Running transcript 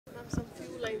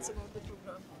lines about the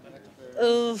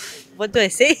program. What do I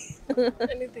say?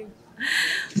 Anything.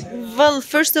 Well,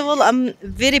 first of all, I'm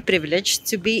very privileged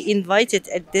to be invited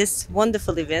at this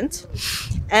wonderful event.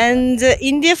 And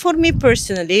India, for me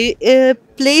personally,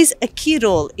 plays a key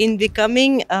role in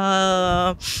becoming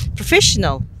a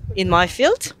professional in my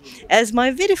field, as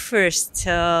my very first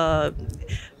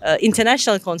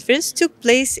international conference took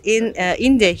place in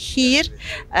India here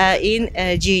in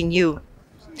GNU.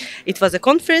 It was a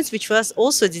conference which was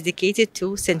also dedicated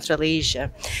to Central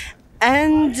Asia.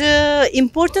 And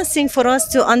important thing for us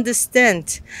to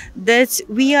understand that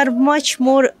we are much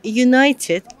more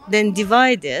united than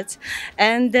divided,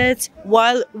 and that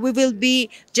while we will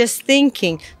be just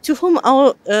thinking to whom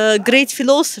our great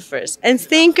philosophers and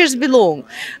thinkers belong,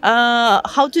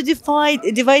 how to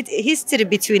divide history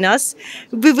between us,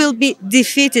 we will be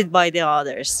defeated by the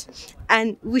others.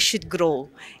 And we should grow.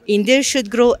 India should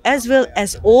grow as well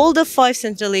as all the five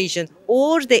Central Asian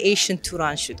or the Asian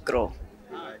Turan should grow.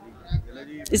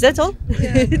 Is that all?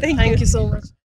 Yeah. Thank Thank you. you so much.